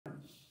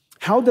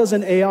How does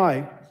an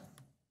AI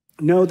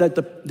know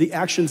that the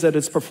actions that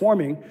it's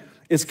performing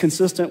is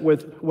consistent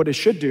with what it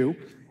should do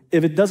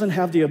if it doesn't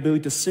have the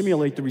ability to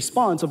simulate the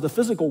response of the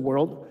physical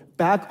world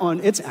back on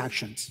its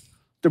actions?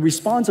 The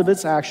response of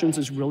its actions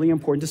is really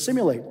important to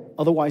simulate.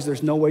 Otherwise,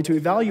 there's no way to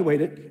evaluate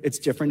it. It's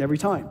different every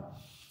time.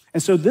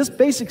 And so this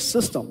basic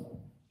system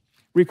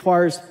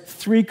requires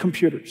 3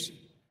 computers.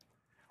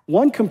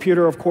 One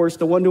computer, of course,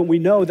 the one that we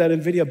know that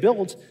NVIDIA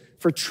built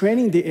for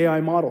training the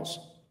AI models.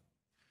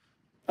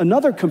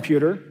 Another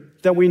computer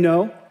that we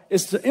know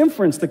is to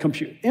inference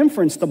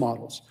the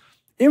models.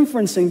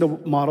 Inferencing the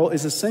model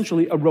is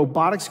essentially a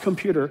robotics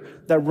computer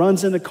that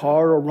runs in a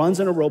car or runs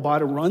in a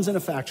robot or runs in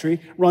a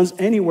factory, runs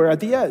anywhere at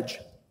the edge.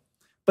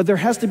 But there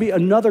has to be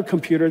another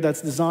computer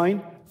that's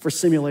designed for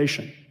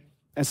simulation.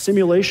 And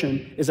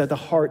simulation is at the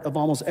heart of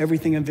almost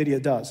everything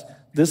NVIDIA does.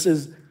 This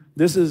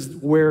is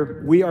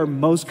where we are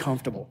most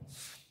comfortable.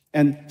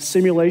 And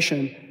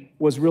simulation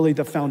was really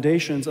the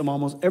foundations of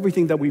almost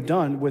everything that we've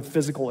done with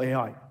physical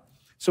AI.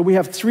 So we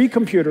have 3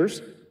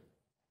 computers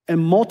and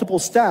multiple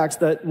stacks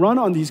that run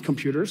on these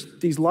computers,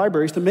 these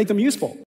libraries, to make them useful.